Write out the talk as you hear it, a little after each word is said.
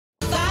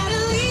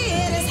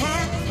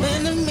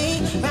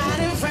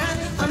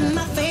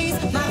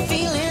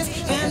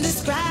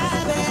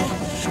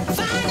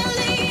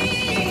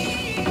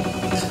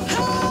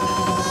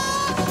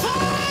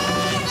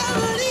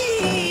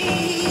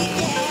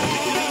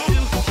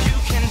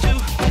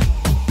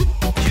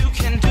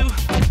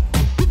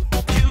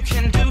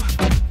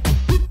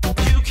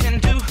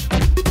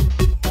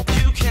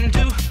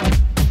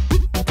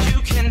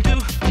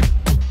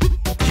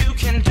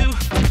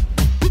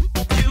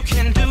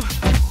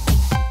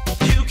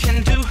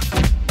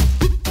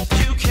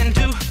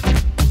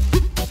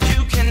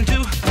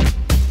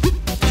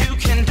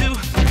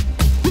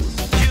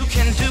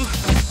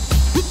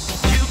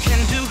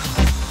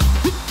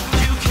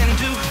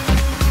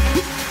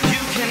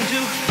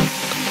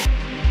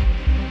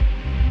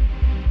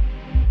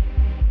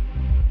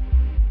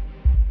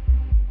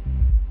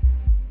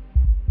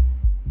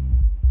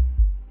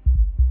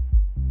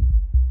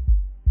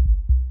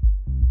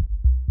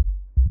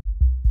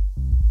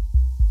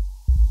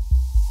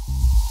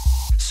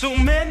So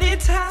many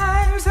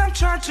times I've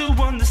tried to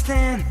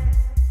understand.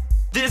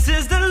 This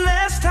is the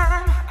last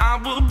time I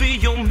will be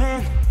your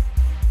man.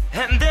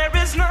 And there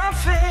is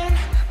nothing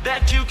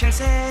that you can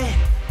say.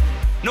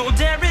 No,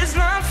 there is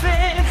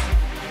nothing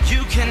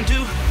you can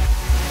do.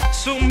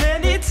 So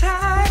many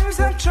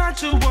times I've tried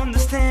to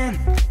understand.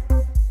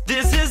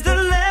 This is the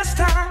last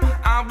time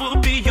I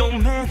will be your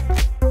man.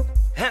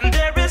 And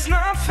there is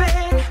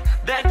nothing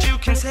that you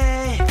can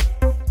say.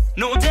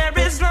 No, there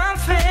is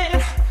nothing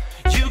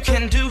you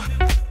can do.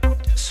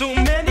 So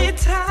many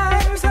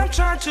times I've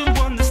tried to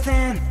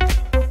understand.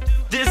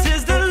 This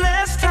is the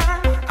last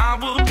time I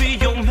will be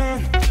your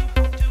man.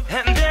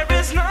 And there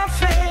is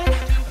nothing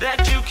that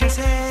you can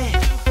say.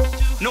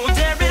 No,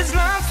 there is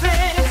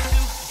nothing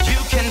you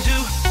can do.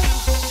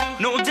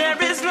 No,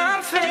 there is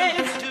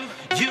nothing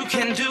you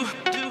can do.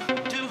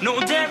 No,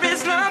 there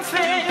is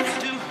nothing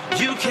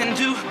you can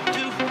do.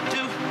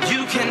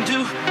 You can do.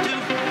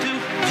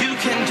 You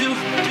can do.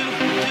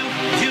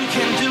 You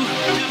can do.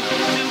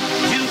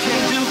 You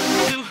can do.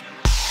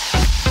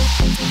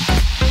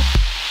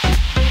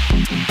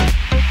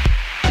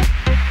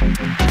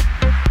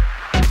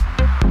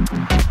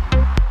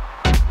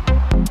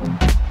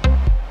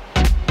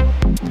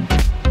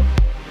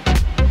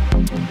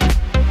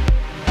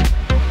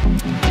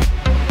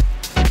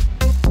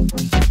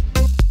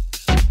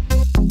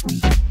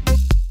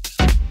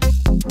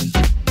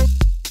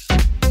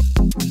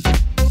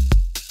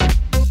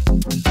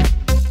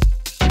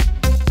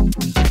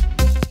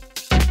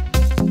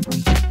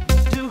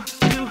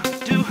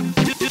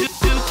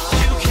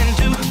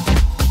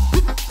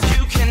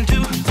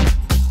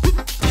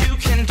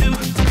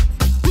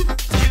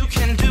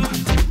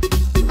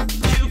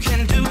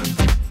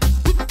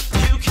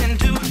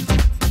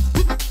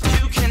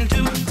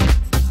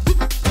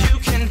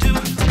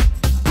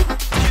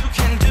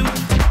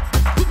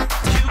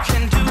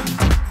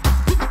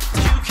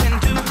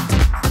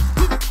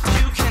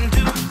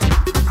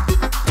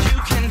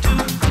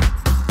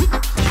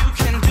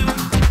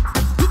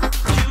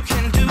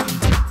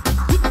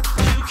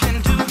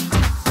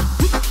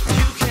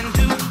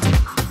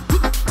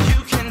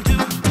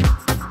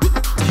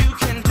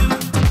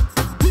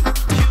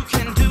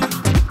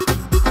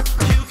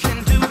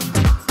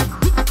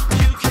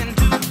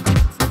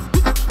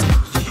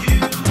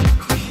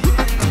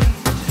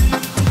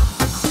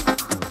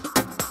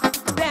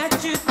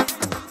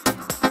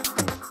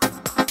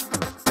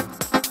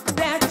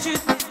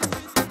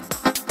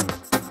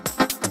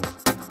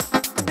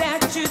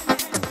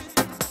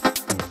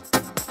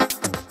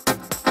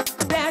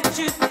 That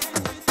you